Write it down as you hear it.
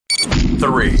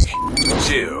3,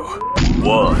 2,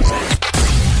 1.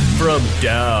 From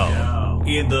down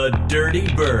in the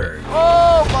Dirty Bird.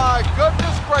 Oh my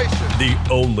goodness gracious. The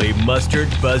only mustard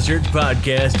buzzard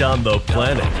podcast on the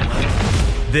planet.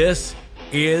 This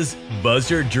is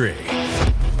Buzzardry.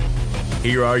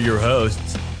 Here are your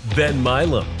hosts, Ben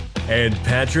Milam and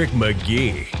Patrick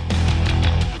McGee.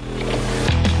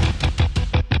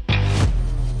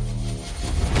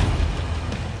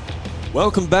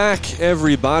 Welcome back,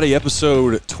 everybody.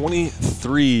 Episode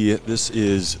 23. This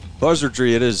is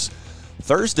Buzzardry. It is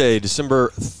Thursday, December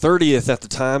 30th at the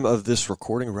time of this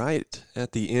recording, right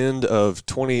at the end of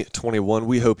 2021.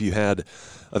 We hope you had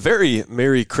a very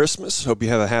Merry Christmas. Hope you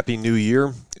have a Happy New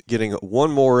Year. Getting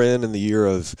one more in the year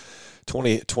of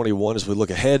 2021 as we look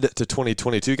ahead to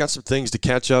 2022. Got some things to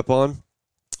catch up on.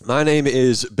 My name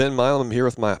is Ben Milam. I'm here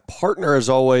with my partner, as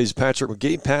always, Patrick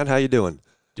McGee. Pat, how you doing?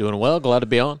 Doing well. Glad to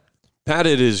be on. Pat,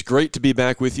 it is great to be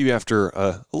back with you after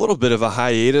a little bit of a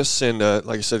hiatus. And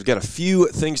like I said, we've got a few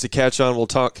things to catch on. We'll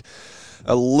talk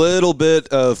a little bit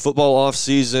of football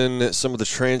offseason, some of the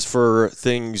transfer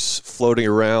things floating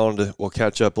around. We'll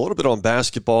catch up a little bit on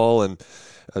basketball and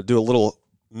do a little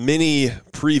mini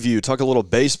preview, talk a little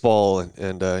baseball.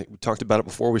 And we talked about it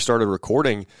before we started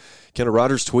recording. Kendall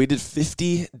Rogers tweeted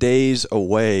 50 days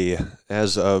away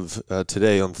as of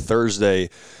today on Thursday,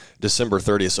 December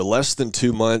 30th. So less than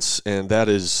 2 months, and that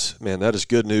is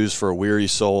good news for a weary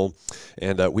soul.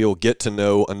 And we will get to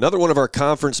know another one of our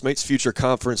conference mates, future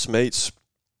conference mates.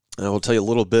 And I will tell you a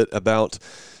little bit about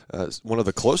one of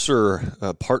the closer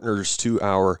partners to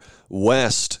our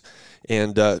West.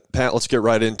 And Pat, let's get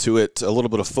right into it. A little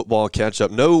bit of football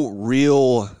catch-up. No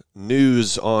real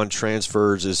news on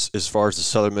transfers as far as the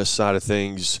Southern Miss side of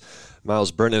things.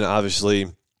 Myles Brennan obviously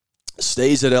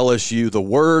stays at LSU. The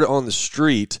word on the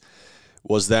street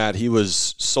was that he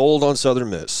was sold on Southern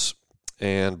Miss,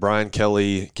 and Brian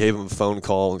Kelly gave him a phone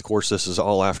call. And, of course, this is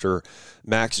all after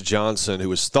Max Johnson, who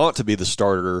was thought to be the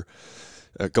starter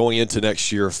going into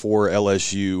next year for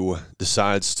LSU,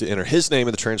 decides to enter his name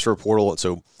in the transfer portal. And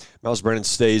so Myles Brennan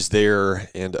stays there,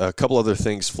 and a couple other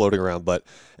things floating around. But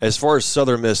as far as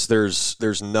Southern Miss,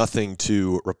 there's nothing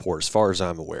to report as far as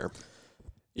I'm aware.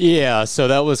 Yeah, so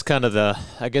that was kind of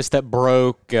I guess that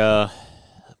broke,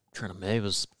 maybe it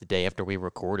was the day after we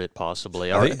recorded,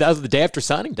 possibly. Or that was the day after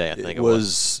signing day, I think it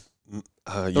was. Yeah,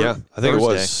 I think Thursday. It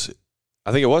was.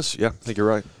 I think it was, yeah. I think you're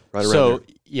right. Right around so, there.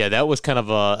 Yeah, that was kind of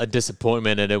a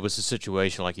disappointment, and it was a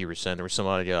situation like you were saying. There was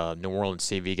somebody, New Orleans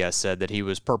CV guy said that he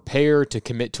was prepared to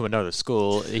commit to another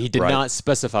school. He did not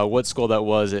specify what school that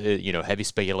was. Heavy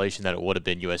speculation that it would have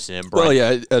been USM. Well,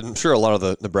 yeah, I'm sure a lot of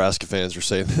the Nebraska fans are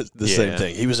saying the same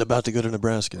thing. He was about to go to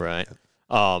Nebraska. Right.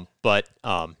 Then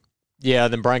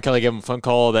Brian Kelly gave him a phone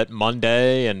call that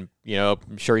Monday, and,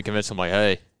 I'm sure he convinced him, like,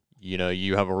 hey,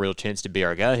 you have a real chance to be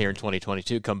our guy here in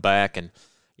 2022. Come back, and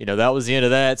that was the end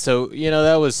of that. So,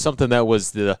 that was something that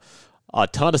was a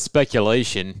ton of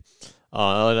speculation.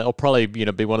 It'll probably,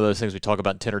 be one of those things we talk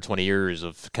about in 10 or 20 years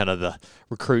of kind of the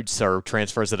recruits or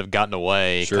transfers that have gotten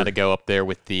away, kind of go up there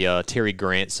with the Terry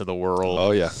Grants of the world.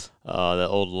 Oh, yeah. The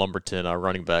old Lumberton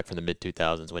running back from the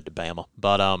mid-2000s went to Bama.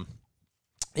 But,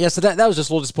 so that was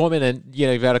just a little disappointment. And,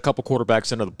 you've got a couple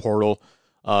quarterbacks into the portal.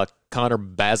 Connor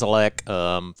Bazelak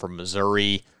from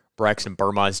Missouri, Braxton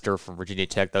Burmeister from Virginia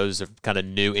Tech. Those are kind of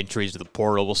new entries to the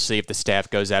portal. We'll see if the staff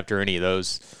goes after any of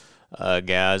those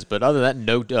guys. But other than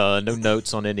that, no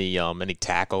notes on any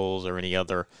tackles or any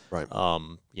other,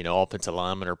 offensive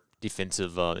lineman or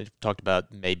defensive. Talked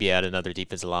about maybe add another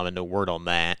defensive lineman. No word on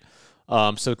that.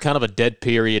 So kind of a dead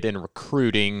period in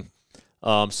recruiting.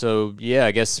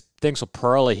 I guess things will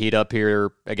probably heat up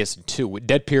here, I guess, in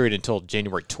dead period until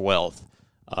January 12th,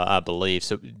 I believe.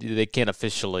 So they can't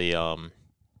officially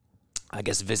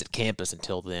visit campus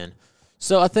until then.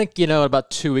 So I think,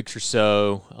 about 2 weeks or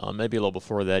so, maybe a little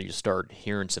before that, you start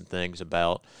hearing some things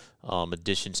about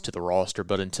additions to the roster.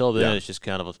 But until then, it's just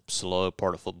kind of a slow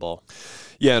part of football.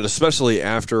 Yeah, and especially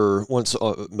once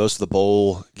most of the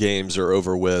bowl games are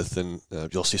over with, and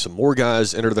you'll see some more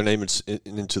guys enter their name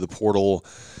into the portal.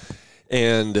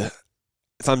 And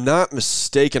if I'm not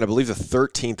mistaken, I believe the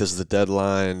 13th is the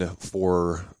deadline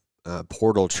for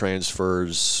portal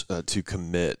transfers to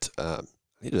commit.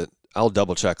 I'll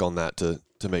double check on that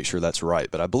to make sure that's right,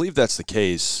 but I believe that's the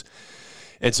case.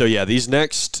 And so, these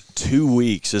next 2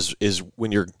 weeks is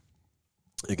when you're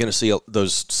going to see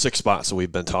those 6 spots that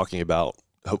we've been talking about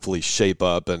hopefully shape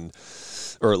up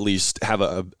or at least have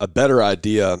a better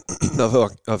idea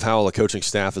of how the coaching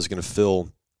staff is going to fill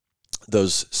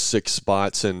those 6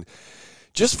 spots. And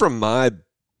just from my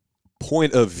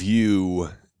point of view,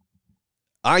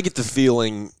 I get the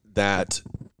feeling that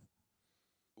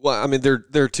Well, I mean, there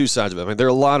are two sides of it. I mean, there are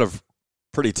a lot of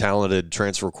pretty talented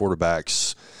transfer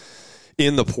quarterbacks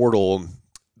in the portal,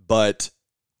 but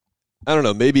I don't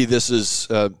know. Maybe this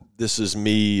is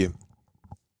me,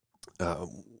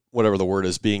 whatever the word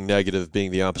is, being negative,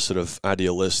 being the opposite of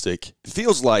idealistic. It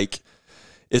feels like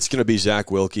it's going to be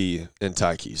Zach Wilkie and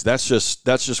Ty Keys. That's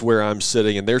just where I'm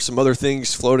sitting. And there's some other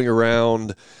things floating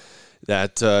around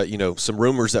that, some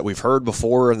rumors that we've heard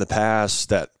before in the past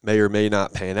that may or may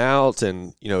not pan out.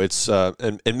 And, it's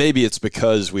and maybe it's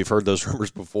because we've heard those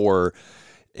rumors before.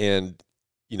 And,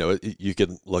 you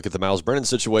could look at the Miles Brennan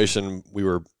situation. We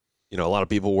were, a lot of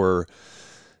people were,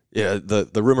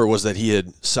 the rumor was that he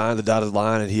had signed the dotted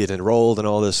line and he had enrolled and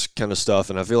all this kind of stuff.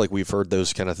 And I feel like we've heard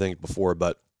those kind of things before,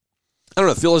 but I don't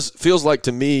know. It feels like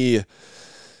to me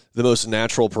the most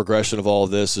natural progression of all of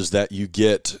this is that you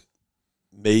get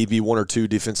maybe one or two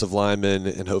defensive linemen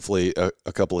and hopefully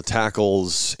a couple of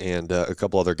tackles and a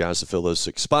couple other guys to fill those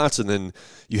 6 spots, and then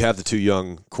you have the 2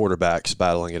 young quarterbacks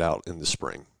battling it out in the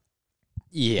spring.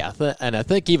 Yeah, and I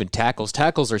think even tackles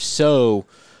are so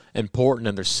important,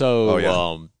 and they're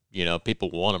so people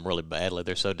want them really badly.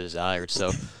 They're so desired.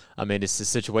 So I mean, it's a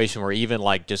situation where even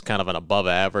like just kind of an above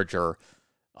average or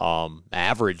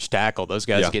average tackle, those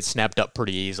guys get snapped up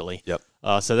pretty easily. Yep.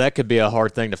 So that could be a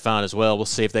hard thing to find as well. We'll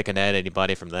see if they can add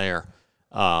anybody from there.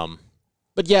 But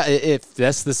yeah, if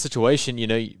that's the situation,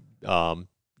 he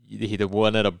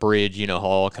wanted a bridge,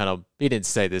 Hall kind of, he didn't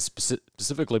say this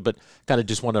specifically, but kind of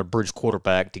just wanted a bridge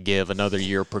quarterback to give another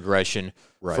year of progression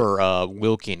for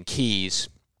Wilkie and Keys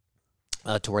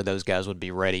to where those guys would be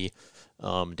ready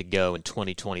to go in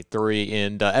 2023.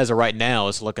 And as of right now,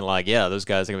 it's looking like, those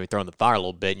guys are going to be throwing the fire a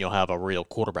little bit, and you'll have a real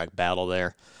quarterback battle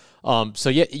there.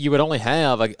 You would only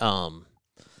have I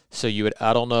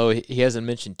don't know, he hasn't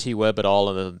mentioned T. Webb at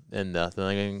all in the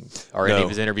thing or any of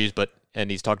his interviews, and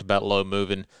he's talked about Lowe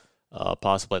moving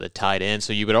possibly the tight end.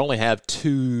 So you would only have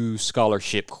 2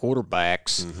 scholarship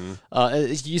quarterbacks.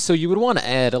 Mm-hmm. So you would want to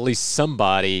add at least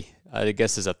somebody, I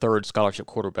guess, as a third scholarship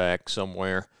quarterback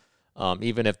somewhere.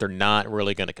 Even if they're not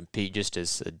really going to compete just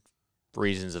as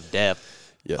reasons of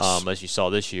depth, as you saw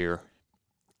this year.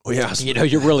 Well, yeah.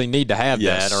 You really need to have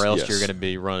that, or else you're going to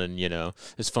be running,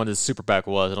 as fun as Super PAC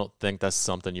was, I don't think that's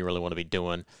something you really want to be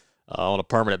doing on a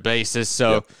permanent basis.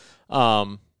 So,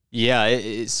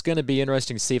 it's going to be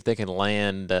interesting to see if they can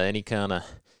land any kind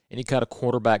of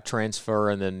quarterback transfer,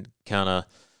 and then kind of,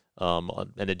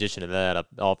 in addition to that, an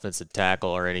offensive tackle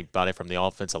or anybody from the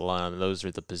offensive line. Those are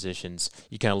the positions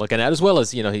you kind of looking at, as well as,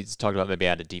 he's talking about maybe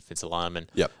add a defensive lineman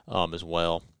as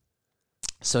well.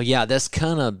 So, that's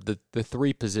kind of the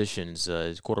 3 positions,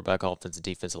 quarterback, offensive,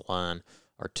 defensive line,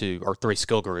 or 3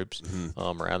 skill groups,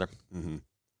 rather. Mm-hmm.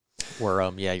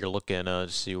 Where, you're looking to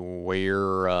see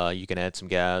where you can add some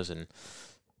guys and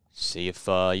see if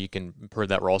you can improve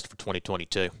that roster for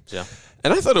 2022. So.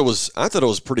 And I thought it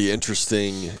was pretty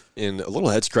interesting and a little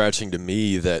head scratching to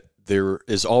me that there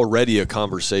is already a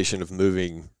conversation of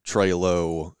moving Trey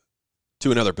Lowe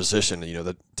to another position.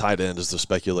 The tight end is the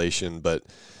speculation, but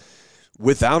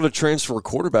without a transfer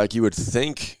quarterback, you would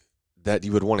think that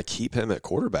you would want to keep him at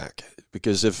quarterback,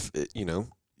 because if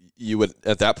you would,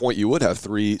 at that point, you would have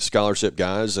 3 scholarship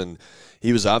guys, and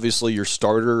he was obviously your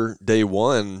starter day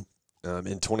one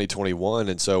in 2021.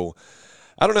 And so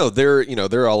I don't know, there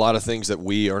are a lot of things that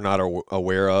we are not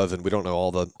aware of, and we don't know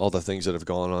all the things that have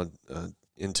gone on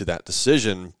into that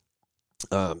decision.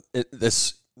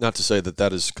 That's not to say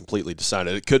that is completely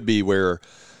decided. It could be where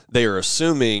they are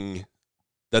assuming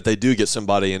that they do get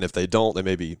somebody, and if they don't, they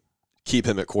maybe keep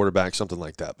him at quarterback, something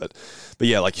like that. But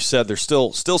yeah, like you said, there's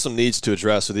still some needs to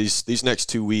address. So these next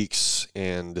 2 weeks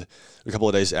and a couple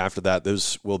of days after that,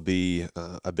 those will be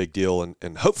a big deal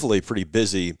and hopefully pretty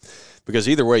busy, because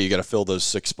either way, you got to fill those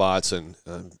 6 spots and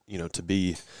to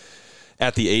be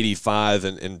at the 85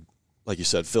 and like you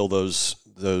said, fill those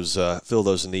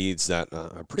needs that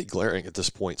are pretty glaring at this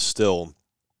point still.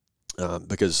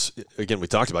 Because, again, we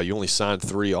talked about you only signed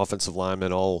 3 offensive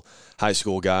linemen, all high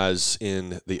school guys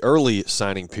in the early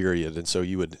signing period. And so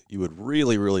you would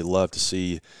really, really love to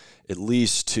see at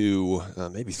least 2,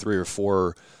 maybe 3 or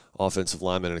 4 offensive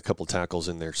linemen and a couple tackles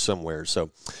in there somewhere. So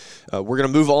we're going to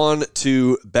move on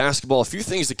to basketball. A few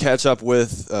things to catch up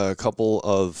with, a couple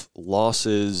of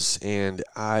losses. And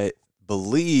I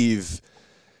believe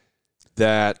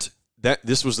that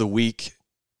this was the week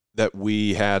that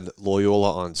we had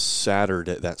Loyola on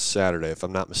Saturday, if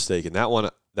I'm not mistaken. That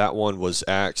one was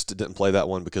axed. Didn't play that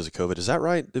one because of COVID. Is that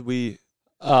right? Did we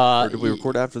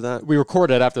record after that? We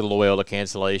recorded after the Loyola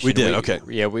cancellation. We did, okay.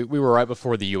 Yeah, we were right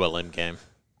before the ULM game.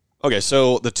 Okay,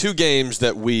 so the 2 games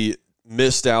that we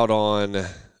missed out on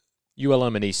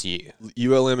ULM and ECU.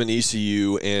 ULM and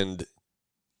ECU, and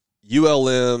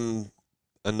ULM,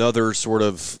 another sort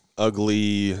of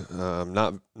ugly,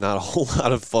 not a whole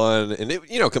lot of fun, and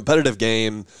competitive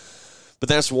game. But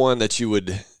that's one that you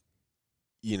would,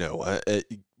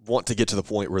 want to get to the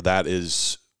point where that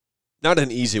is not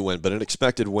an easy win, but an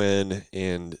expected win,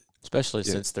 and especially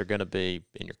since they're going to be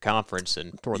in your conference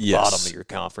and toward the bottom of your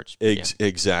conference.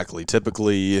 Exactly.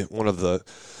 Typically, one of the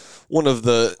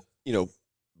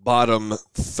bottom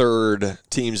third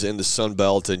teams in the Sun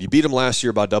Belt, and you beat them last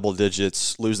year by double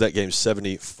digits, lose that game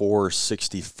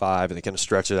 74-65, and they kind of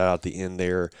stretch it out at the end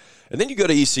there. And then you go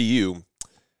to ECU, and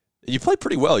you play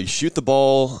pretty well. You shoot the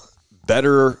ball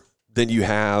better than you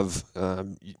have.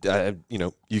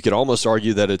 You could almost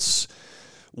argue that it's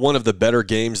one of the better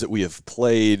games that we have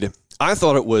played. I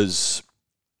thought it was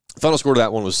 – final score of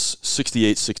that one was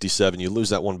 68-67. You lose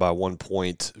that one by 1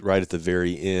 point right at the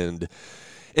very end.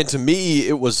 And to me,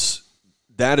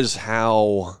 that is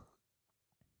how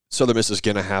Southern Miss is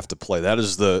going to have to play. That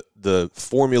is the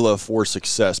formula for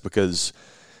success, because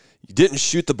you didn't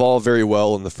shoot the ball very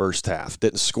well in the first half,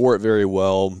 didn't score it very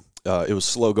well. It was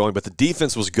slow going, but the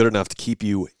defense was good enough to keep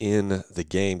you in the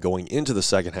game going into the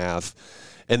second half.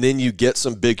 And then you get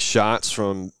some big shots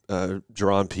from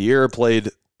Jerron Pierre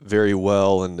played very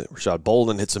well, and Rashad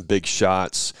Bolden hit some big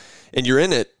shots. And you're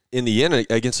in it in the end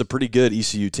against a pretty good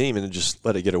ECU team, and just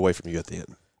let it get away from you at the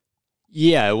end.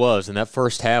 Yeah, it was. And that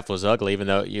first half was ugly, even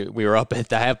though we were up at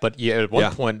the half. But at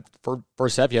one point,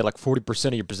 first half, you had like 40%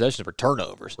 of your possessions were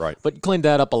turnovers. Right. But you cleaned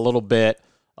that up a little bit.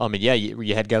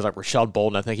 You had guys like Rashad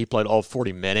Bolden. I think he played all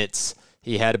 40 minutes.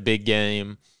 He had a big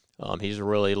game. He's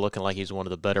really looking like he's one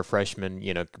of the better freshmen,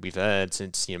 we've had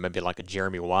since, maybe like a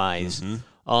Jeremy Wise.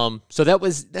 Mm-hmm. So that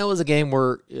was a game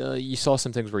where you saw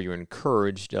some things where you were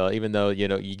encouraged, even though,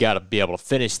 you got to be able to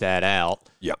finish that out.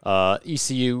 Yeah.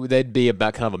 ECU, they'd be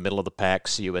about kind of a middle-of-the-pack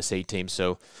CUSA team,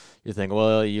 so you're thinking,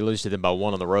 well, you lose to them by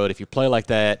 1 on the road. If you play like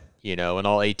that, in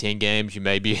all 18 games, you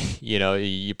maybe,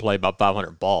 you play about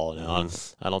 500 ball.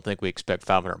 I don't think we expect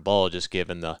 500 ball just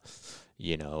given the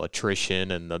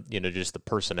attrition and the, just the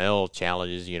personnel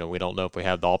challenges. We don't know if we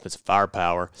have the offensive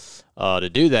firepower to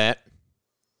do that.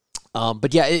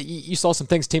 But yeah, you saw some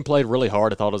things. Team played really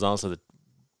hard. I thought it was honestly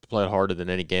played harder than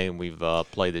any game we've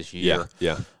played this year.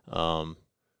 Yeah.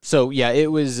 So yeah,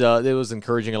 it was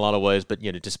encouraging in a lot of ways, but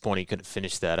disappointing you couldn't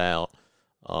finish that out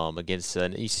against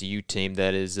an ECU team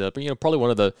that is, probably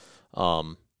one of the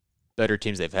better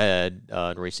teams they've had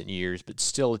in recent years, but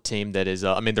still a team that is,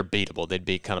 they're beatable. They'd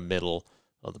be kind of middle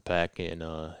of the pack in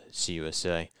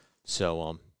CUSA.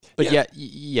 So,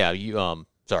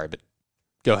 sorry, but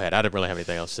go ahead. I didn't really have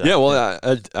anything else to say. Yeah, well,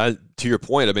 I to your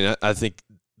point, I think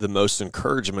the most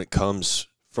encouragement comes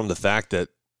from the fact that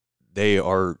they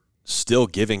are still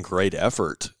giving great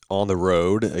effort on the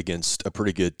road against a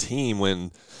pretty good team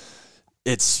when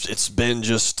it's been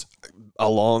just a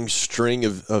long string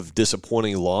of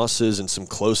disappointing losses and some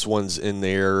close ones in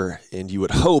there. And you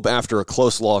would hope after a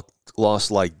close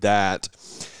loss like that,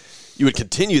 you would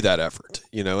continue that effort,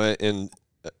 and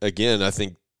again, I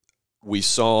think we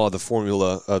saw the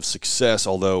formula of success,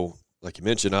 although, like you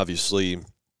mentioned, obviously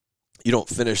you don't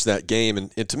finish that game.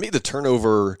 And to me, the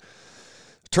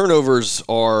turnovers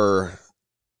are,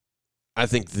 I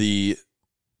think, the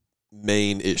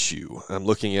main issue. I'm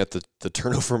looking at the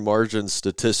turnover margin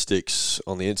statistics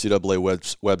on the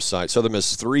NCAA website. Southern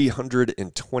Miss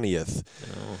 320th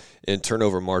in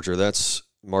turnover margin. That's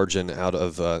out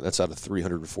of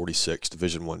 346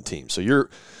 Division I teams. So you're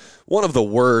one of the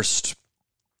worst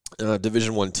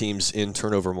Division I teams in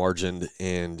turnover margin.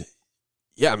 And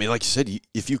yeah, like you said,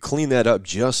 if you clean that up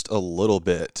just a little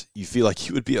bit, you feel like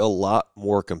you would be a lot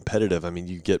more competitive.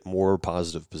 You get more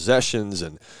positive possessions,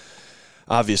 and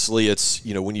obviously it's,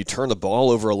 when you turn the ball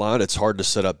over a lot, it's hard to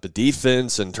set up the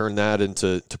defense and turn that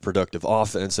into productive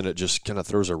offense, and it just kind of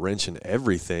throws a wrench in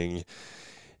everything.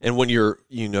 And when you're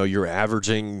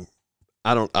averaging,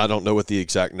 I don't know what the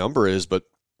exact number is, but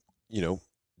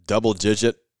double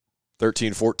digit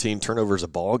 13, 14 turnovers a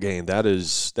ball game,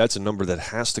 that's a number that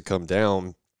has to come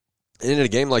down. And in a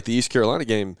game like the East Carolina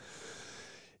game,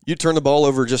 you turn the ball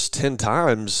over just 10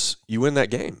 times, you win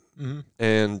that game. Mm-hmm.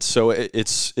 And so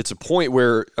it's a point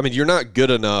where, you're not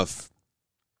good enough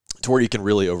to where you can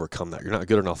really overcome that. You're not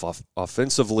good enough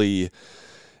offensively.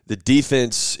 The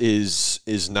defense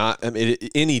is not,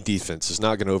 any defense is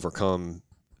not going to overcome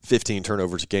 15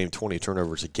 turnovers a game, 20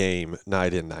 turnovers a game,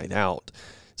 night in, night out.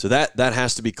 So that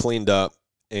has to be cleaned up,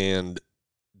 and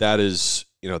that is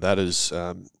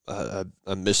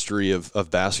a mystery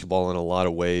of basketball in a lot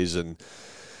of ways. And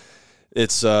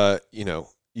it's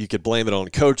you could blame it on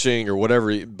coaching or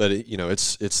whatever, but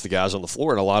it's the guys on the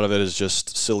floor, and a lot of it is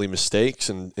just silly mistakes,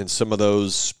 and some of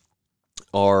those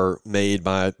are made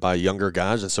by younger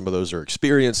guys, and some of those are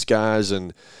experienced guys,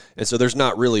 and so there's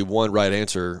not really one right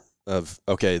answer of,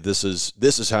 okay, this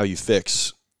is how you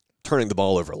fix turning the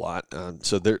ball over a lot.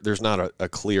 So there's not a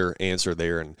clear answer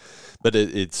there, but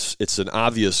it's an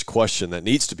obvious question that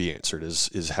needs to be answered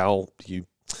is how you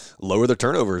lower the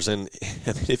turnovers. And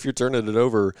I mean, if you're turning it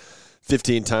over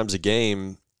 15 times a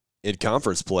game in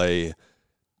conference play,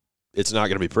 it's not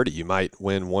going to be pretty. You might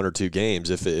win 1 or 2 games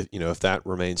if that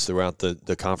remains throughout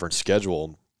the conference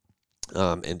schedule.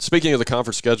 And speaking of the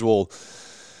conference schedule,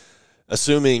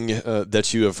 assuming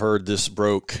that you have heard this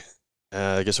broke,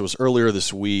 I guess it was earlier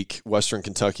this week, Western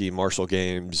Kentucky Marshall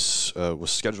games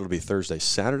was scheduled to be Thursday,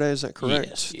 Saturday. Is that correct?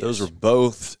 Yes. Those were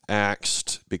both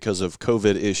axed because of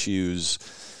COVID issues,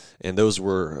 and those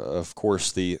were, of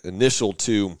course, the initial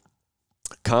 2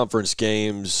 conference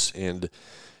games. And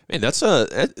man,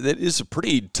 that is a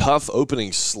pretty tough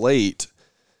opening slate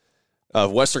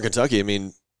of Western Kentucky. I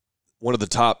mean, one of the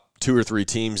top 2 or 3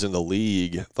 teams in the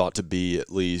league, thought to be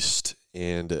at least,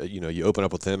 and you open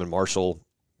up with them, and Marshall,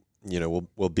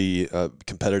 will be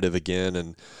competitive again,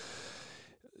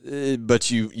 and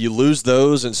but you lose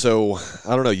those, and so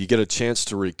I don't know. You get a chance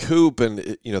to recoup,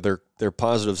 and there are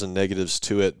positives and negatives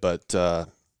to it, but.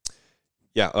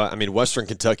 I mean, Western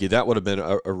Kentucky, that would have been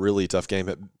a really tough game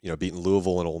at, beating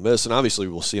Louisville and Ole Miss. And obviously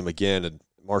we'll see them again, and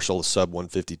Marshall, the sub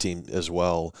 150 team as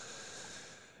well.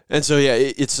 And so,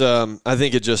 it's, I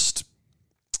think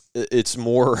it's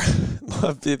more,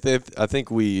 I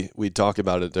think we talk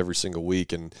about it every single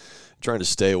week and trying to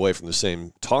stay away from the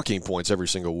same talking points every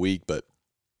single week, but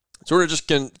sort of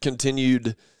just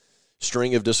continued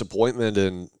string of disappointment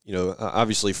and,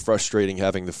 obviously frustrating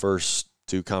having the first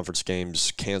 2 conference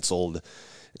games canceled,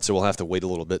 and so we'll have to wait a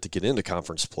little bit to get into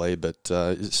conference play, but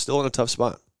it's still in a tough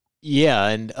spot. Yeah,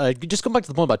 and just come back to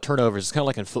the point about turnovers. It's kind of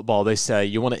like in football. They say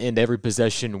you want to end every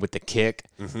possession with the kick,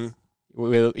 even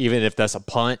if that's a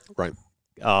punt. Right.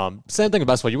 Same thing in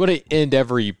basketball. You want to end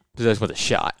every possession with a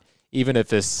shot, even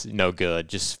if it's no good,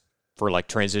 just for like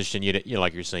transition.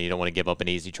 Like you're saying, you don't want to give up an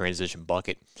easy transition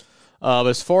bucket. But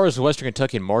as far as Western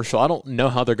Kentucky and Marshall, I don't know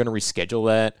how they're going to reschedule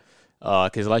that.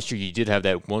 Because last year you did have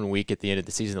that 1 week at the end of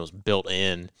the season that was built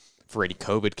in for any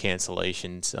COVID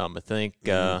cancellations. I think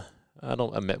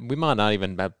we might not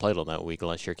even have played on that week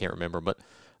last year. I can't remember, but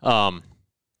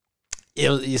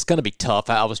it's going to be tough.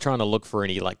 I was trying to look for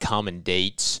any like common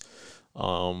dates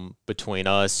between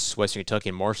us, Western Kentucky,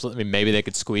 and Marshall. I mean, maybe they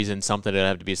could squeeze in something. It'd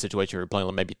have to be a situation where we're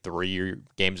playing maybe 3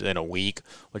 games in a week,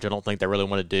 which I don't think they really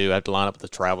want to do. I have to line up with the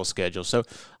travel schedule. So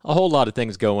a whole lot of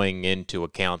things going into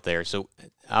account there. So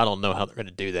I don't know how they're going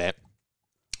to do that.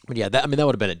 But yeah, that would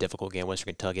have been a difficult game.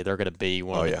 Western Kentucky, they're going to be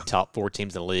one of the top 4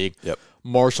 teams in the league. Yep.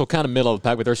 Marshall, kind of middle of the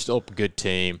pack, but they're still a good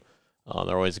team.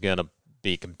 They're always going to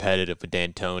be competitive with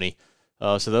D'Antoni.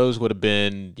 So those would have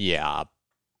been,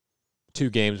 2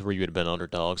 games where you would have been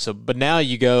underdogs. So, but now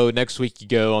next week you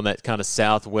go on that kind of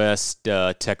Southwest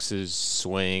Texas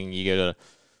swing. You go to,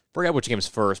 forget which game's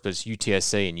first, but it's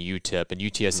UTSA and UTEP. And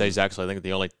UTSA is actually, I think,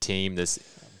 the only team that's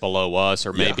below us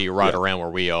or maybe around where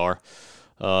we are.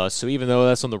 So even though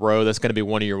that's on the road, that's going to be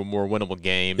one of your more winnable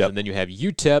games. Yep. And then you have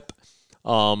UTEP,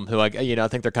 who I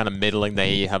think they're kind of middling.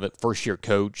 They have a first-year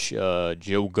coach,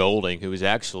 Joe Golding, who is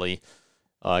actually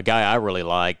a guy I really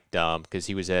liked because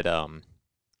he was at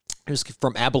he was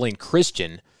from Abilene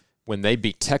Christian when they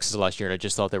beat Texas last year, and I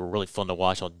just thought they were really fun to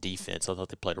watch on defense. I thought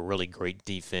they played a really great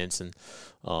defense, and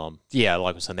like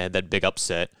I was saying, they had that big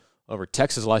upset over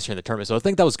Texas last year in the tournament. So I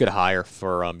think that was a good hire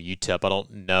for UTEP. I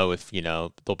don't know if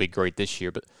they'll be great this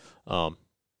year, but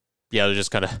they're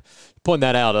just kind of pointing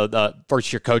that out,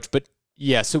 first year coach. But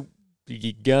so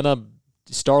you're gonna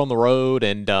start on the road,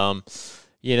 and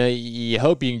you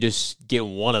hope you can just get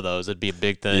one of those. It'd be a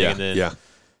big thing, and then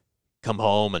come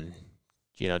home and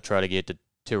try to get to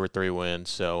 2 or 3 wins.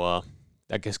 So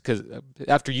I guess because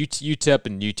after UTEP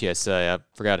and UTSA, I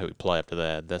forgot who we play after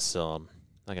that. That's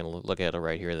I can look at it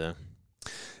right here then.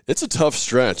 It's a tough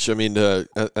stretch. I mean,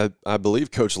 I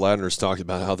believe Coach Ladner's talked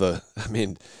about how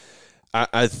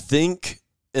I think,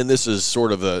 and this is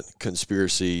sort of a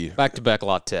conspiracy. Back-to-back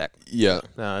La Tech. Yeah.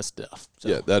 No, that's tough. So.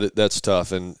 Yeah, that's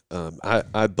tough. And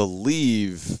I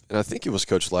believe, and I think it was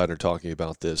Coach Ladner talking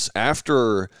about this,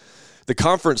 after the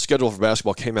conference schedule for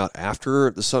basketball came out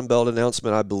after the Sun Belt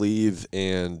announcement, I believe,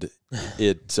 and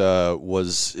it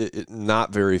was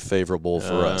not very favorable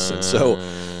for us. And so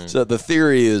the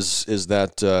theory is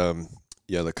that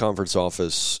the conference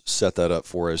office set that up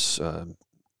for us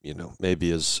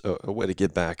maybe as a way to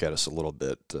get back at us a little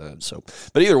bit.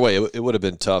 But either way, it would have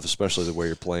been tough, especially the way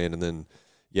you're playing. And then,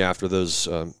 after those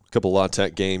couple La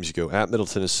Tech games, you go at Middle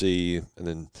Tennessee, and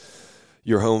then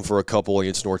you're home for a couple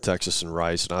against North Texas and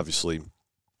Rice. And obviously,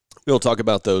 we'll talk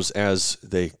about those as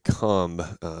they come.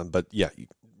 But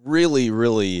really,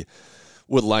 really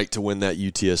would like to win that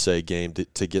UTSA game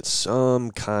to get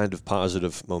some kind of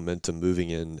positive momentum moving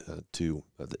in to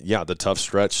the tough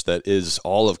stretch that is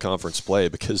all of conference play,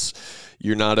 because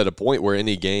you're not at a point where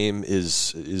any game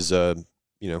is a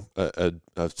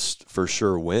for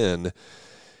sure win,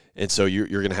 and so you're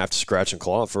going to have to scratch and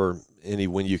claw for any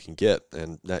win you can get,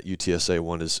 and that UTSA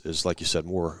one is like you said,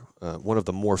 more one of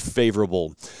the more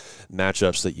favorable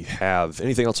matchups that you have.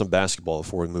 Anything else on basketball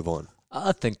before we move on?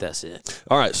 I think that's it.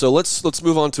 All right, so let's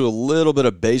move on to a little bit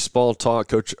of baseball talk.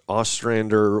 Coach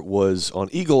Ostrander was on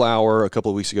Eagle Hour a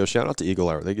couple of weeks ago. Shout out to Eagle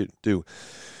Hour. They do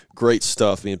great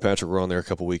stuff. Me and Patrick were on there a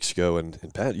couple of weeks ago, and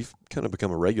Pat, you've kind of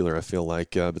become a regular, I feel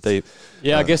like. But they,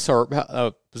 I guess,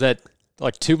 was that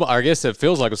like 2 months? I guess it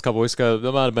feels like it was a couple of weeks ago.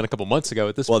 That might have been a couple of months ago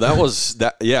at this point. Well, that was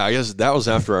that. Yeah, I guess that was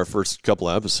after our first couple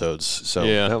of episodes. So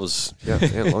that was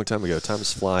a long time ago. Time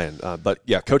is flying. But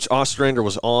Coach Ostrander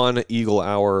was on Eagle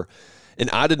Hour. And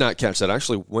I did not catch that. I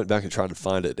actually went back and tried to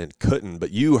find it and couldn't.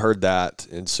 But you heard that,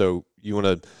 and so you want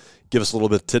to give us a little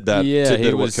bit of tidbit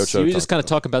of what Coach he was just kind of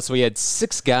talking about. So he had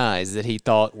 6 guys that he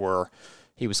thought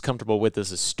he was comfortable with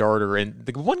as a starter. And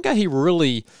the one guy he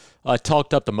really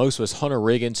talked up the most was Hunter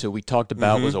Riggins, who we talked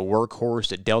about was a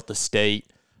workhorse at Delta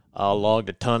State, logged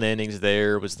a ton of innings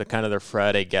there, was the kind of their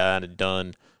Friday guy and had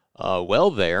done well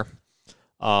there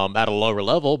at a lower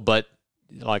level, but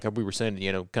like we were saying,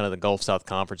 kind of the Gulf South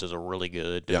Conference is a really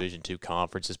good Division II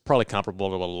conference. It's probably comparable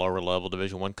to a lower level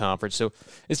Division I conference. So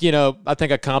it's, I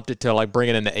think I comped it to like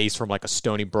bringing in the ace from like a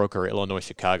Stony Brook or Illinois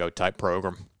Chicago type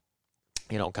program.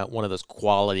 Kind of one of those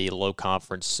quality low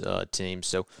conference teams.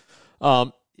 So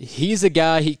he's a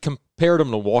guy, he compared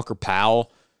him to Walker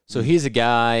Powell. So he's a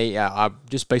guy, I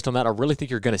just based on that, I really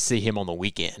think you're going to see him on the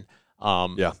weekend.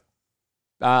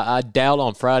 I doubt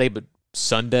on Friday, but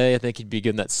Sunday, I think he'd be good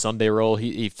in that Sunday role.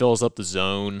 He fills up the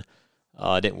zone.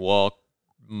 Didn't walk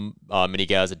many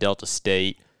guys at Delta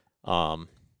State.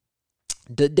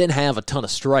 Didn't have a ton of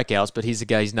strikeouts, but he's a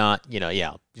guy. He's not, he's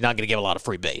not going to give a lot of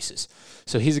free bases.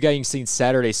 So he's a guy you can see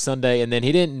Saturday, Sunday, and then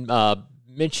he didn't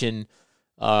mention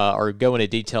or go into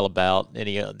detail about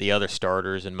any of the other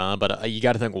starters in mind. But you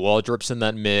got to think Waldrop's in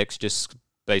that mix, just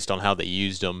based on how they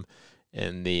used him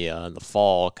in the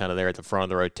fall, kind of there at the front of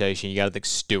the rotation. You got to think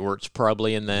Stewart's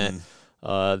probably in that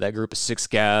that group of 6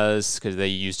 guys, because they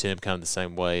used him kind of the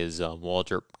same way as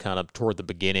Waldrop, kind of toward the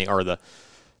beginning, or the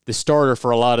starter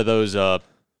for a lot of those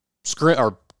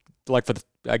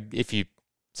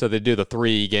so they do the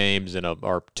 3 games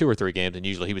or 2 or 3 games, and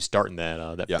usually he was starting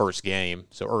that first game,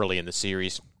 so early in the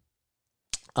series.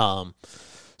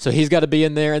 So he's got to be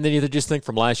in there, and then you just think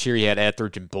from last year, you had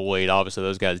Etheridge and Boyd. Obviously,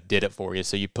 those guys did it for you,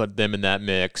 so you put them in that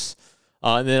mix.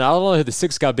 And then I don't know who the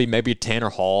 6th guy would be, maybe Tanner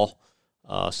Hall,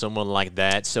 someone like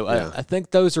that. So I think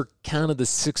those are kind of the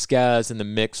 6 guys in the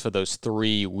mix for those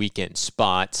 3 weekend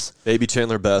spots. Maybe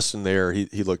Chandler Best in there.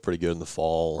 He looked pretty good in the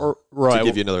fall. To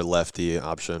give you another lefty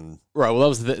option. Right.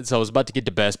 Well, so I was about to get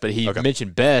to Best, but he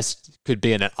mentioned Best could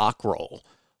be in an Ock role.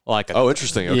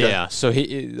 Interesting. Okay. Yeah. So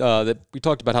we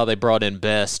talked about how they brought in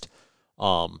Best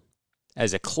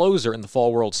as a closer in the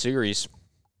Fall World Series,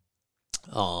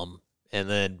 and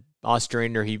then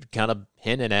Ostrander, he kind of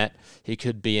hinted at he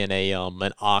could be in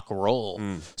an Ock role.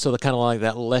 So they're kind of like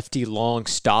that lefty long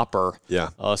stopper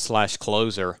 /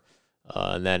 closer.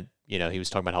 And then he was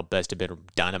talking about how Best had been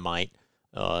dynamite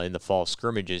in the fall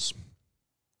scrimmages.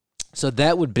 So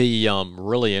that would be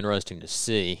really interesting to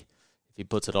see. If he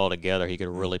puts it all together, he could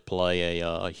really play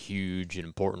a huge and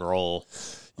important role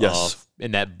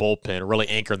in that bullpen, really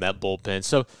anchor in that bullpen.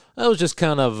 So that was just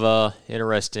kind of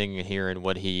interesting hearing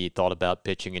what he thought about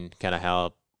pitching and kind of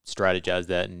how strategize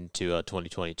that into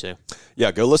 2022.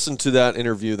 Yeah, go listen to that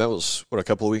interview. That was, a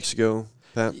couple of weeks ago,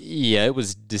 Pat? Yeah, it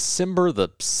was December the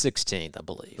 16th, I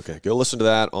believe. Okay, go listen to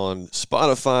that on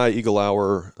Spotify, Eagle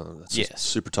Hour. That's a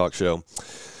Super Talk show.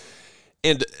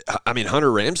 And,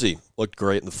 Hunter Ramsey looked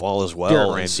great in the fall as well.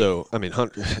 Garrett Ramsey. So,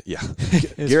 Hunter,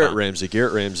 Garrett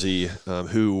Ramsey,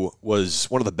 who was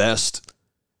one of the best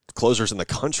closers in the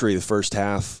country the first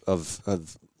half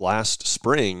of last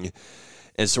spring,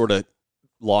 and sort of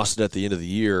lost it at the end of the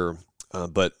year.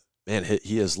 But, man,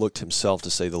 he has looked himself,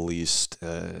 to say the least,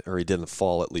 or he did in the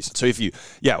fall at least. So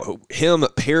him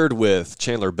paired with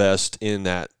Chandler Best in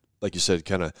that, like you said,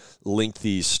 kind of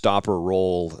lengthy stopper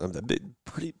role,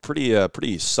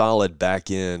 pretty solid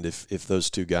back end if those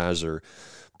 2 guys are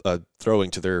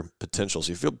throwing to their potential. So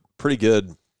you feel pretty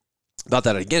good about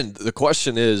that. Again, the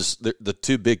question is, the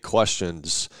two big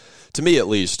questions, to me at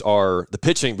least, are the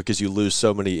pitching, because you lose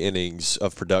so many innings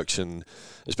of production,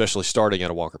 especially starting out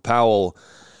of Walker Powell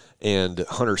and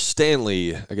Hunter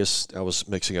Stanley. I guess I was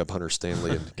mixing up Hunter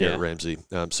Stanley and Garrett Ramsey.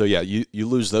 You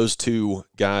lose those two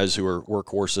guys who are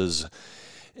workhorses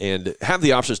and have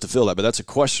the options to fill that. But that's a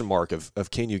question mark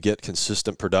of can you get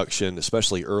consistent production,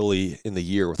 especially early in the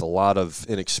year with a lot of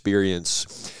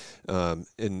inexperience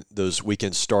in those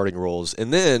weekend starting roles.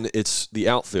 And then it's the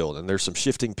outfield, and there's some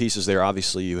shifting pieces there.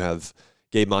 Obviously, you have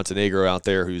Gabe Montenegro out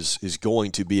there who's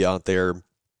going to be out there.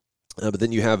 But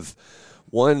then you have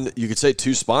you could say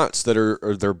two spots that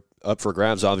they're up for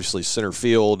grabs. Obviously, center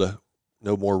field,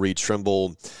 no more Reed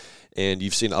Trimble. And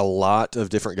you've seen a lot of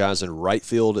different guys in right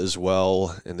field as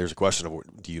well. And there's a question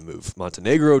of, do you move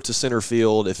Montenegro to center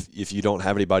field if you don't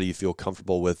have anybody you feel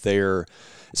comfortable with there?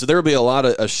 So there will be a lot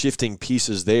of shifting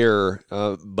pieces there,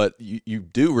 but you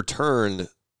do return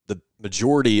the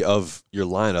majority of your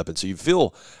lineup. And so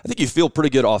I think you feel pretty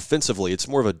good offensively. It's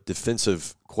more of a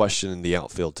defensive question in the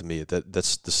outfield to me.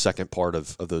 That's the second part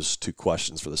of those two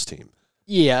questions for this team.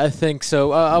 Yeah, I think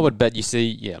so. I would bet you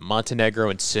see, Montenegro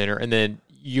in center, and then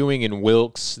Ewing and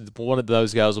Wilkes. One of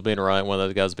those guys will be in the right, one of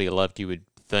those guys will be left, you would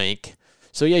think.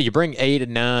 So, you bring 8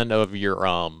 and 9 of your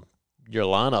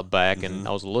lineup back, and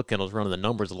I was running the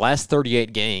numbers. The last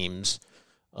 38 games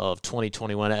of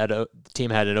 2021, the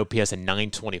team had an OPS of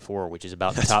 924, which is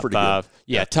about the top 5.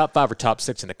 Yeah, top 5 or top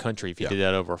 6 in the country if you did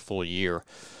that over a full year.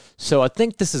 So I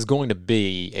think this is going to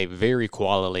be a very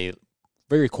quality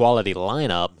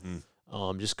lineup.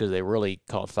 Just because they really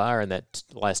caught fire in that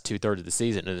last 2/3 of the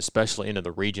season, and especially into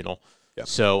the regional. Yep.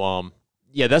 So,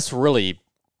 that's really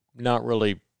not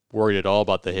really worried at all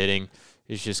about the hitting.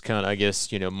 It's just kind of, I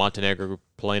guess, Montenegro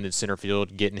playing in center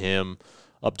field, getting him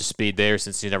up to speed there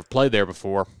since he never played there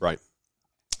before. Right.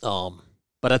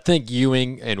 But I think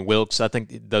Ewing and Wilkes, I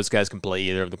think those guys can play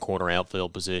either of the corner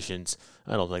outfield positions.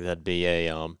 I don't think that'd be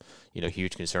a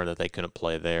huge concern that they couldn't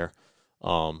play there.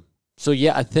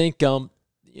 I think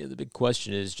the big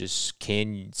question is just,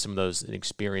 can some of those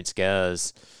inexperienced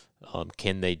guys,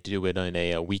 can they do it in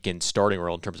a weekend starting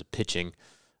role in terms of pitching?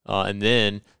 And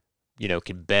then,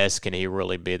 can he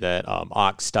really be that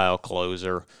Ox-style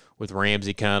closer with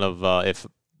Ramsey kind of, if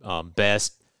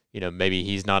Best, maybe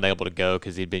he's not able to go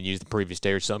because he'd been used the previous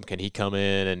day or something. Can he come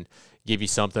in and give you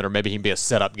something, or maybe he can be a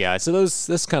setup guy? So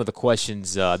that's kind of the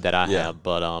questions that I have.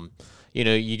 But,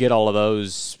 you get all of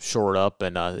those shored up,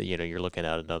 and you're looking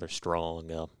at another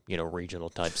strong, regional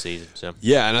type season. So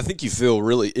and I think you feel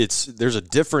really there's a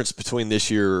difference between this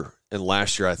year and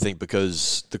last year. I think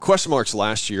because the question marks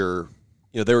last year,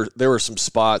 there were some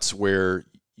spots where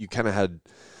you kind of had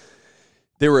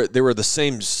they were the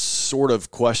same sort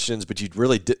of questions, but you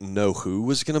really didn't know who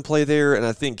was going to play there. And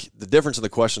I think the difference in the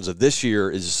questions of this year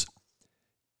is,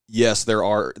 yes,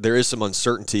 there is some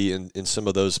uncertainty in some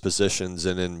of those positions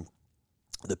and in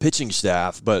the pitching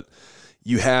staff, but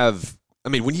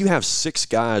when you have 6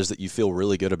 guys that you feel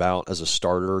really good about as a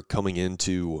starter coming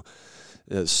into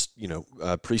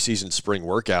preseason spring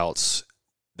workouts,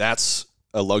 that's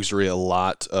a luxury a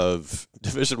lot of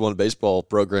Division I baseball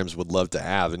programs would love to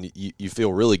have. And you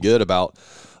feel really good about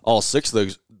all 6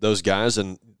 of those guys,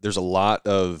 and there's a lot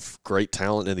of great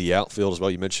talent in the outfield as well.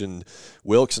 You mentioned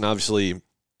Wilkes, and obviously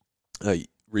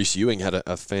Reese Ewing had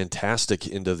a fantastic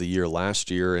end of the year last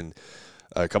year, and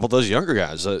a couple of those younger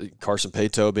guys, Carson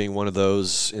Paetow being one of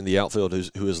those in the outfield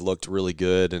who has looked really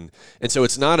good, and so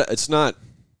it's not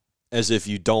as if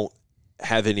you don't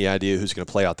have any idea who's going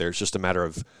to play out there. It's just a matter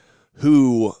of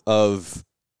who of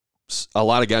a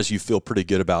lot of guys you feel pretty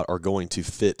good about are going to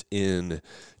fit in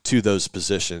to those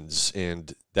positions,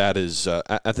 and that is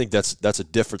I think that's a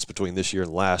difference between this year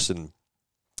and last. And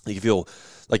you feel,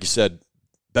 like you said,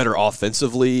 better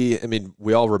offensively.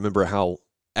 We all remember how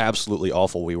absolutely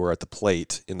awful we were at the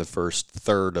plate in the first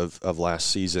third of last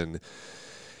season,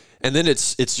 and then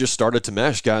it's just started to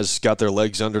mesh. Guys got their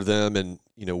legs under them, and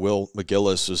Will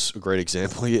McGillis was a great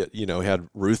example. He had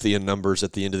Ruthian numbers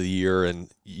at the end of the year, and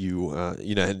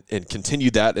and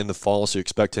continued that in the fall. So you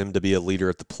expect him to be a leader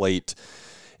at the plate,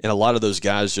 and a lot of those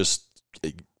guys just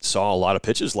saw a lot of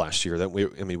pitches last year. That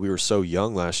we were so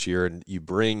young last year, and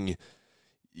there's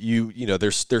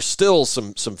still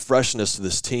some freshness to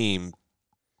this team.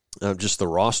 Just the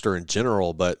roster in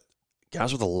general, but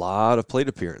guys with a lot of plate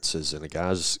appearances and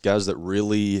guys that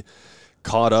really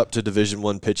caught up to Division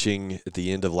I pitching at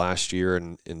the end of last year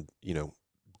and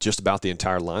just about the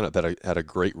entire lineup had a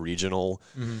great regional.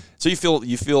 So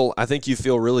I think you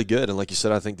feel really good. And like you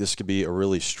said, I think this could be a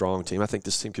really strong team. I think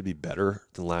this team could be better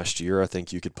than last year. I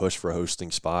think you could push for a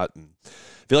hosting spot. And I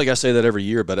feel like I say that every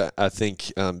year, but I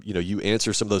think, you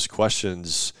answer some of those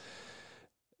questions.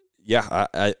 Yeah,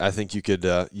 I think you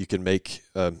could make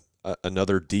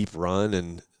another deep run,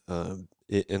 and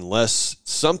unless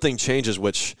something changes,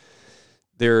 which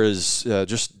there is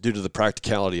just due to the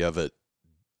practicality of it,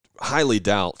 highly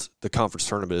doubt the conference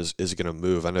tournament is going to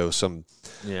move. I know some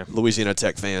Louisiana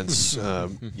Tech fans,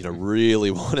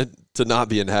 really wanted to not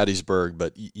be in Hattiesburg,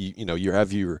 but you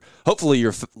have hopefully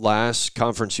your last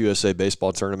Conference USA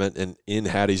baseball tournament in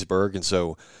Hattiesburg, and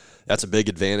so that's a big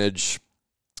advantage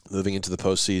moving into the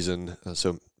postseason.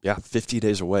 50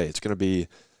 days away. It's going to be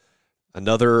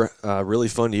another really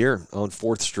fun year on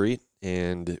 4th Street,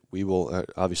 and we will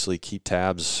obviously keep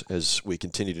tabs as we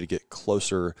continue to get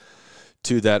closer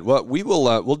to that. Well,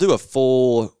 we'll do a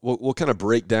full. We'll kind of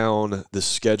break down the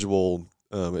schedule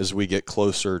as we get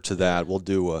closer to that. We'll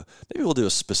do a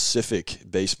specific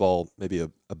baseball, maybe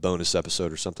a bonus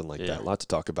episode or something like that. A lot to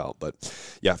talk about, but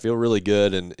yeah, I feel really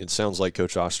good, and it sounds like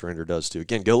Coach Ostrander does too.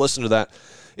 Again, go listen to that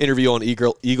interview on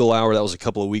Eagle Hour. That was a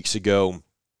couple of weeks ago.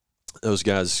 Those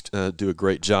guys do a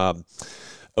great job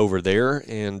over there,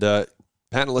 and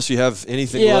Pat, unless you have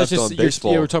anything left on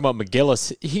baseball. We're talking about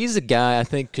McGillis. He's a guy I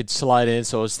think could slide in,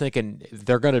 so I was thinking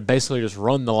they're going to basically just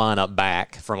run the lineup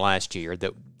back from last year.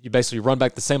 That you basically run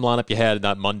back the same lineup you had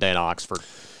that Monday in Oxford.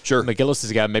 Sure. McGillis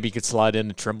is a guy maybe you could slide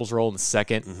into Trimble's role in the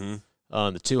second,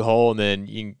 the 2-hole, and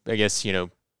then I guess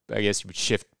you would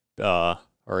shift, or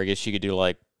I guess you could do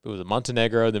like it was a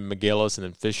Montenegro, then McGillis, and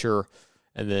then Fisher,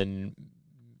 and then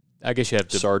I guess you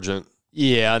have Sargent.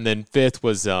 Yeah, and then 5th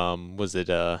was it?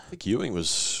 I think Ewing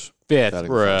was 5th,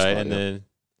 right? And then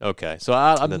okay, so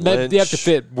you have to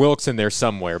fit Wilkes in there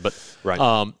somewhere, but right.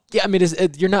 I mean,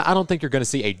 you're not. I don't think you're going to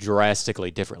see a drastically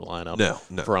different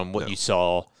lineup from what you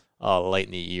saw late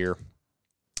in the year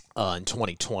in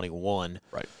 2021.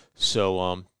 Right.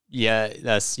 So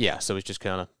So it's just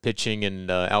kind of pitching and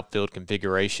outfield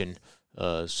configuration.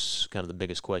 Is kind of the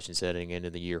biggest questions heading into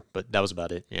the year, but that was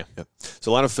about it. Yeah. So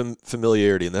a lot of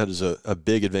familiarity, and that is a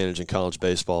big advantage in college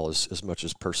baseball. As much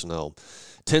as personnel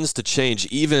tends to change,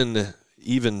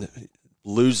 even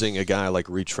losing a guy like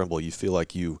Reed Trimble, you feel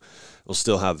like you will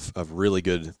still have a really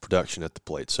good production at the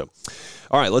plate. So,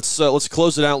 all right, let's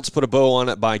close it out. Let's put a bow on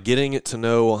it by getting to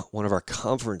know one of our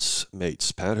conference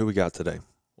mates. Pat, who we got today?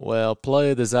 Well,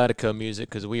 play the Zydeco music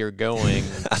because we are going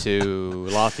to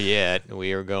Lafayette.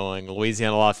 We are going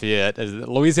Louisiana Lafayette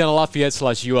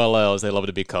 /ULL, as they love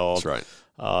to be called. That's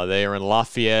right. They are in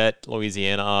Lafayette,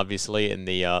 Louisiana, obviously, in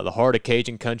the heart of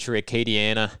Cajun country,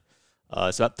 Acadiana.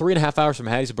 It's about 3.5 hours from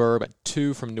Hattiesburg, about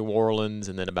 2 from New Orleans,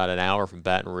 and then about an hour from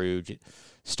Baton Rouge. It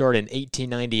started in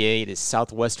 1898 at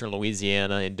Southwestern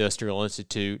Louisiana Industrial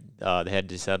Institute. They had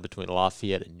to decide between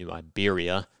Lafayette and New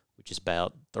Iberia, which is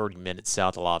about 30 minutes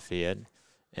south of Lafayette,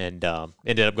 and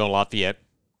ended up going to Lafayette.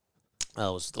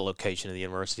 That was the location of the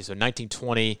university. So in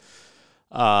 1920,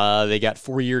 they got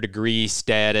 4-year degree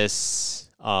status,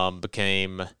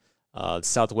 became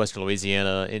Southwestern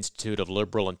Louisiana Institute of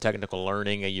Liberal and Technical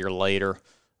Learning a year later,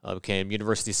 became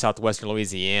University of Southwestern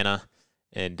Louisiana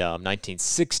in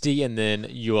 1960, and then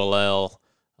ULL,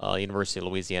 University of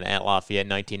Louisiana at Lafayette,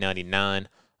 1999.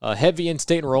 Heavy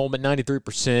in-state enrollment,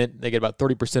 93%. They get about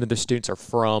 30% of their students are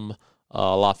from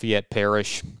Lafayette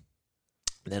Parish. And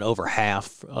then over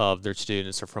half of their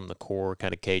students are from the core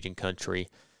kind of Cajun country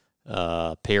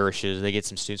parishes. They get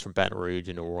some students from Baton Rouge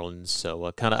and New Orleans.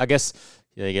 So I guess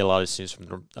they get a lot of students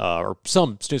from or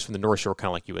some students from the North Shore, kind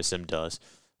of like USM does.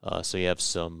 So you have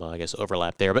some,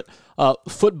 overlap there. But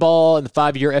football in the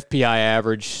 5-year FPI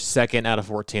average, 2nd out of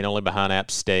 14, only behind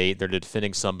App State. They're the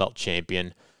defending Sun Belt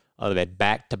champion. They've had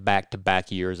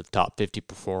back-to-back years of top 50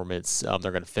 performance.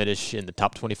 They're going to finish in the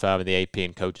top 25 in the AP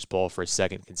and Coaches Bowl for a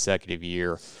 2nd consecutive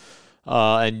year.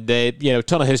 And they,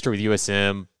 ton of history with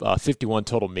USM, 51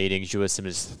 total meetings. USM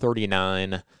is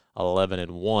 39, 11,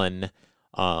 and 1.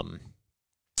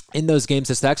 In those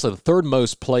games, it's actually the 3rd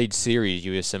most played series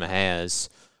USM has.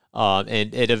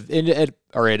 And it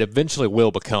eventually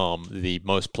will become the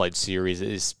most played series.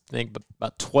 It is, I think,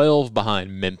 about 12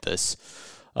 behind Memphis.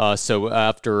 So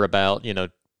after about,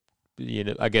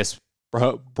 I guess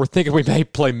we're thinking we may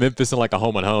play Memphis in like a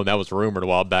home and home. That was rumored a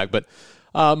while back, but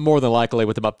more than likely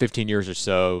with about 15 years or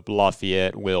so,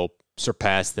 Lafayette will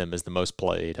surpass them as the most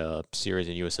played series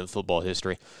in USM football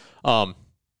history.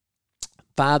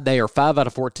 They are 5 out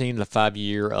of 14 in the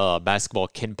 5-year basketball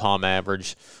KenPom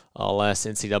average. Last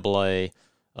NCAA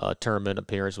tournament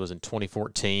appearance was in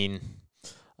 2014.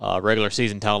 regular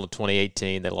season title in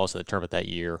 2018. They lost in the tournament that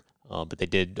year, but they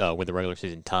did win the regular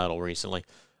season title recently.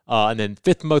 And then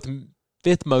fifth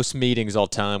most meetings all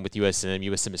time with USM.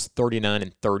 USM is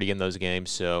 39-30 in those games,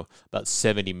 so about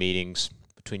 70 meetings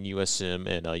between USM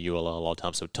and ULL all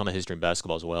time. So a ton of history in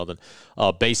basketball as well. Then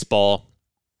baseball.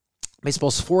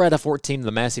 Baseball's 4 out of 14,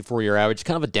 the massive 4-year average.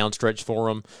 Kind of a downstretch for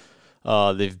them.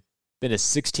 They've been to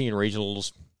 16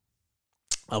 regionals,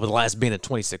 with the last being in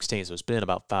 2016, so it's been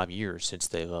about 5 years since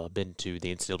they've been to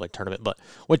the NCAA tournament. But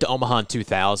went to Omaha in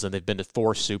 2000. They've been to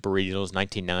 4 super regionals,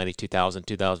 1990, 2000,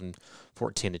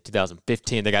 2014, and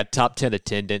 2015. They got top 10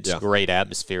 attendance, great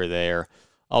atmosphere there.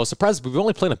 I was surprised. We've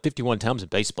only played them 51 times in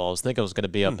baseball. I was thinking it was going to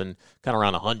be up in kind of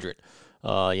around 100,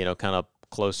 kind of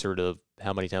closer to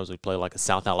how many times we play like a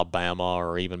South Alabama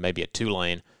or even maybe a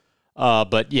Tulane.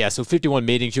 But yeah, so 51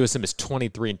 meetings. USM is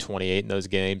 23-28 in those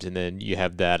games, and then you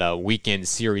have that weekend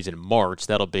series in March.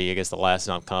 That'll be, I guess, the last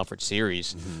non-conference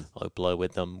series I'll play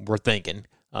with them. We're thinking,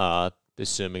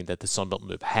 assuming that the Sun Belt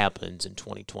move happens in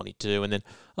 2022, and then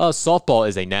softball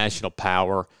is a national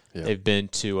power. Yep. They've been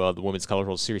to the Women's College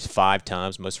World Series 5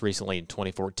 times, most recently in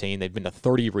 2014. They've been to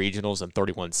 30 regionals and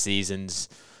 31 seasons.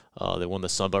 They won the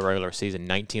Sun Belt regular season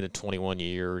 19 to 21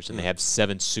 years, and they have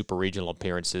 7 super regional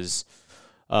appearances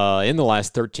in the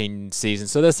last 13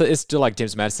 seasons. So it's still like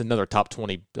James Madison, another top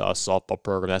 20 softball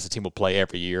program. That's a team will play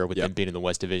every year with them being in the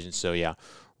West Division. So, yeah,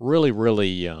 really,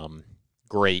 really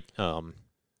great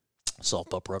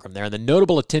softball program there. And the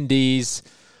notable attendees,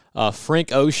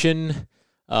 Frank Ocean,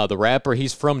 the rapper,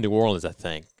 he's from New Orleans, I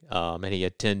think. And he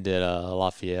attended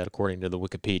Lafayette, according to the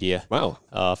Wikipedia. Wow.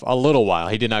 For a little while.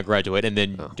 He did not graduate. And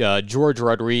then George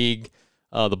Rodrigue,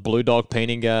 the Blue Dog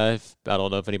painting guy. I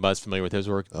don't know if anybody's familiar with his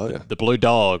work. Oh, yeah. The Blue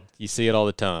Dog. You see it all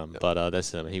the time. Yep. But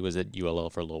that's him. He was at ULL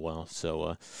for a little while.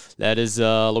 So that is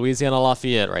Louisiana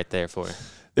Lafayette right there for you.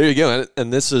 There you go.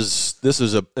 And this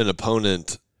is an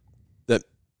opponent that,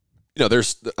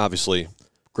 there's obviously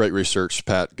great research,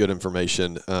 Pat, good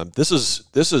information. This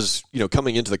is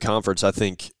coming into the conference, I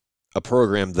think, a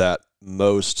program that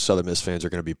most Southern Miss fans are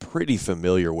going to be pretty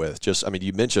familiar with.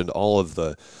 You mentioned all of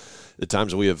the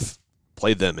times we have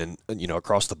played them and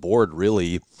across the board,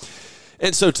 really.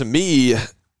 And so to me,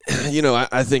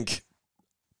 I think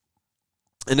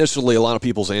initially a lot of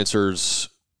people's answers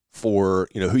for,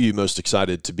 who you most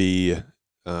excited to be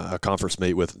a conference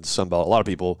mate with in the Sun Belt, a lot of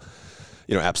people,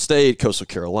 App State, Coastal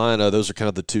Carolina, those are kind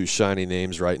of the 2 shiny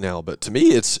names right now. But to me,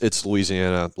 it's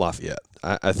Louisiana Lafayette.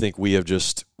 I think we have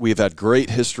had great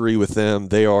history with them.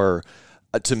 They are,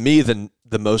 to me,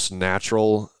 the most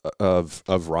natural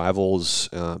of rivals.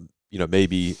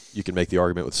 Maybe you can make the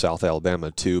argument with South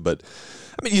Alabama too, but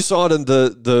you saw it in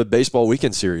the baseball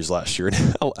weekend series last year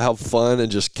and how fun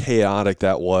and just chaotic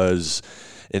that was.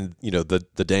 And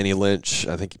the Danny Lynch,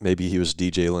 I think maybe he was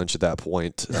DJ Lynch at that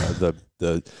point,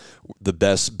 the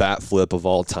best bat flip of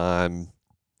all time,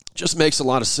 just makes a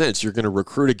lot of sense. You're going to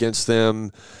recruit against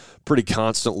them pretty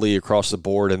constantly across the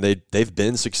board, and they've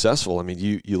been successful.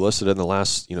 You listed in the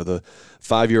last the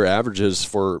 5-year averages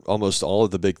for almost all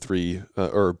of the big 3,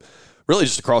 or really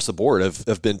just across the board,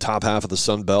 have been top half of the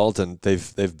Sun Belt, and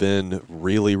they've been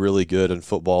really, really good in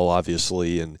football,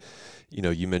 obviously, and.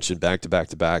 You mentioned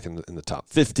back-to-back in the top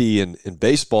 50, and in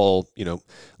baseball, a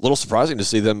little surprising to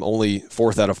see them only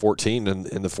 4th out of 14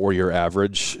 in the 4-year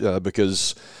average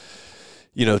because,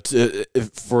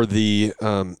 for the,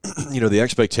 the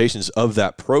expectations of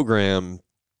that program,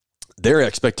 their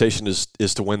expectation is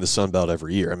to win the Sun Belt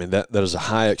every year. That is a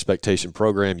high expectation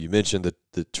program. You mentioned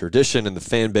the tradition and the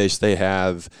fan base they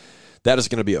have. That is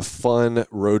going to be a fun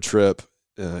road trip.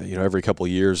 Every couple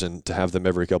of years, and to have them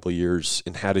every couple of years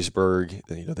in Hattiesburg,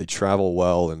 they travel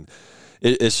well, and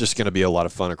it's just going to be a lot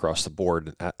of fun across the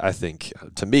board. I think,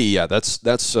 to me, that's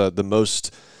the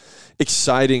most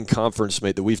exciting conference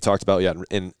mate that we've talked about yet,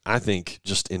 and I think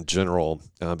just in general,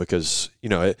 because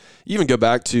you even go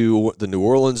back to the New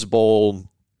Orleans Bowl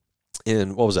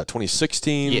in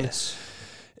 2016? Yes,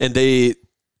 and they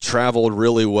traveled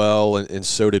really well, and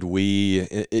so did we.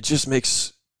 It just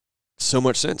makes so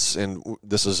much sense, and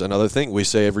this is another thing we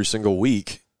say every single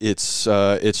week. It's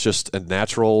just a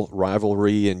natural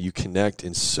rivalry, and you connect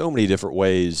in so many different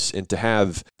ways. And to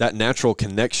have that natural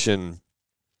connection,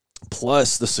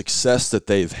 plus the success that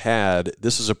they've had,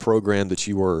 this is a program that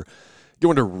you are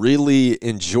going to really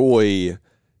enjoy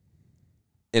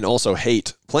and also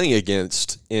hate playing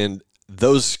against. And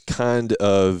those kind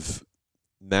of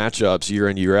matchups year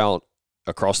in, year out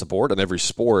across the board in every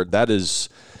sport, that is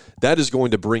going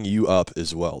to bring you up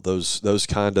as well. Those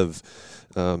kind of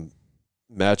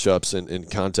matchups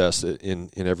and contests in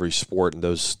every sport, and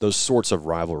those sorts of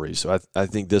rivalries. So I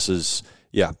think this is,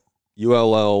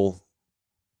 ULL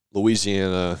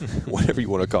Louisiana, whatever you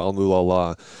want to call them, ooh la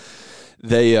la.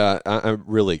 I'm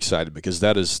really excited because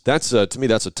that's to me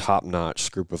that's a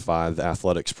top-notch Group of 5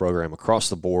 athletics program across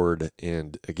the board.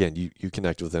 And again, you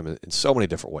connect with them in so many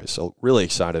different ways. So really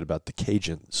excited about the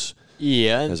Cajuns.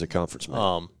 Yeah, as a conference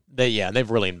member. They've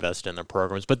really invested in their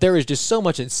programs, but there is just so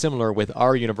much that's similar with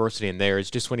our university and theirs.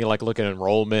 Just when you look at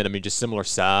enrollment, I mean, just similar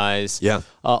size. Yeah,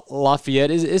 Lafayette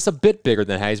is a bit bigger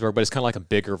than Hattiesburg, but it's kind of like a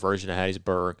bigger version of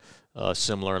Hattiesburg.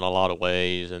 Similar in a lot of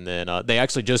ways, and then they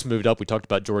actually just moved up. We talked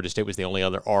about Georgia State was the only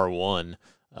other R1.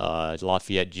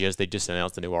 Lafayette they just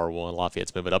announced the new R1.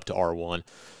 Lafayette's moving up to R1.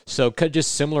 So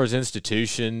just similar as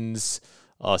institutions,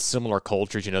 similar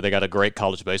cultures. They got a great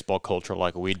college baseball culture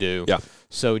like we do. Yeah.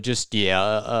 So just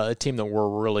a team that we're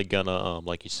really gonna,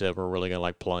 like you said, we're really gonna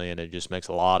like playing. It just makes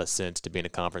a lot of sense to be in a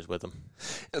conference with them.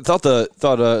 I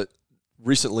thought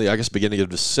recently, I guess beginning of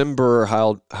December,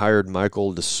 hired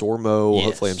Michael DeSormo. Yes.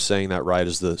 Hopefully I'm saying that right,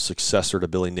 as the successor to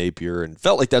Billy Napier, and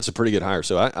felt like that's a pretty good hire.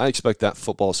 So I expect that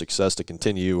football success to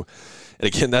continue. And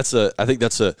again, I think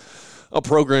that's a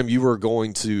program you are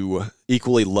going to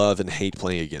equally love and hate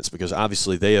playing against, because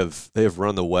obviously they have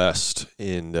run the West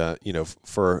in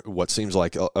for what seems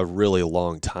like a really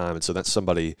long time. And so that's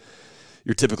somebody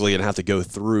you're typically going to have to go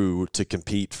through to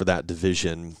compete for that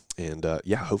division. And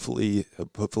hopefully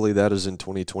that is in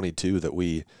 2022 that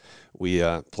we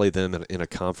play them in a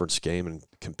conference game and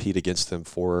compete against them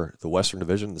for the Western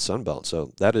Division, the Sun Belt.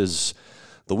 So that is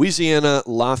Louisiana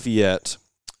Lafayette,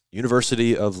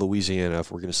 University of Louisiana,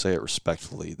 if we're going to say it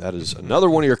respectfully. That is another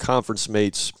one of your conference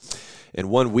mates, and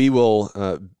one we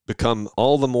will become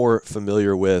all the more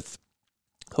familiar with,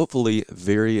 hopefully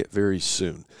very, very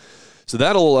soon. So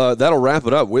that'll wrap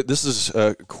it up. This is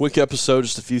a quick episode,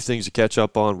 just a few things to catch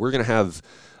up on. We're going to have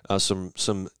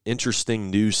some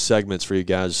interesting news segments for you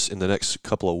guys in the next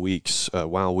couple of weeks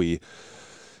while we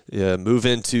move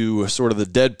into sort of the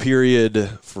dead period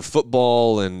for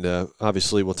football, and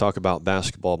obviously we'll talk about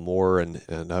basketball more, and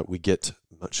we get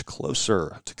much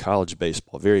closer to college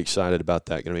baseball. Very excited about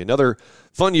that. Going to be another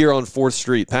fun year on 4th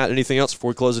Street. Pat, anything else before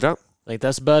we close it out? I think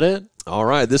that's about it. All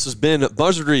right, this has been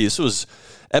Buzzardry. This was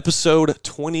episode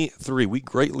 23. We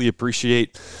greatly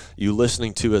appreciate you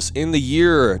listening to us in the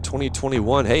year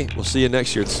 2021. Hey, we'll see you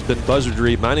next year. This has been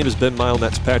Buzzardry. My name is Ben Mile, and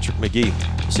that's Patrick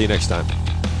McGee. See you next time.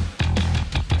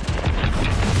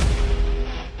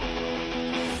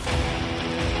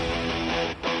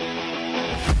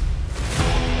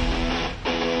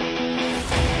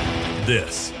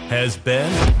 This has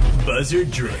been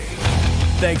Buzzardry.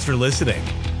 Thanks for listening,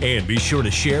 and be sure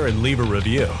to share and leave a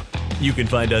review. You can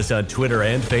find us on Twitter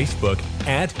and Facebook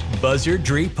at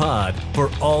BuzzardryPod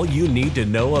for all you need to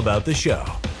know about the show.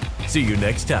 See you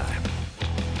next time.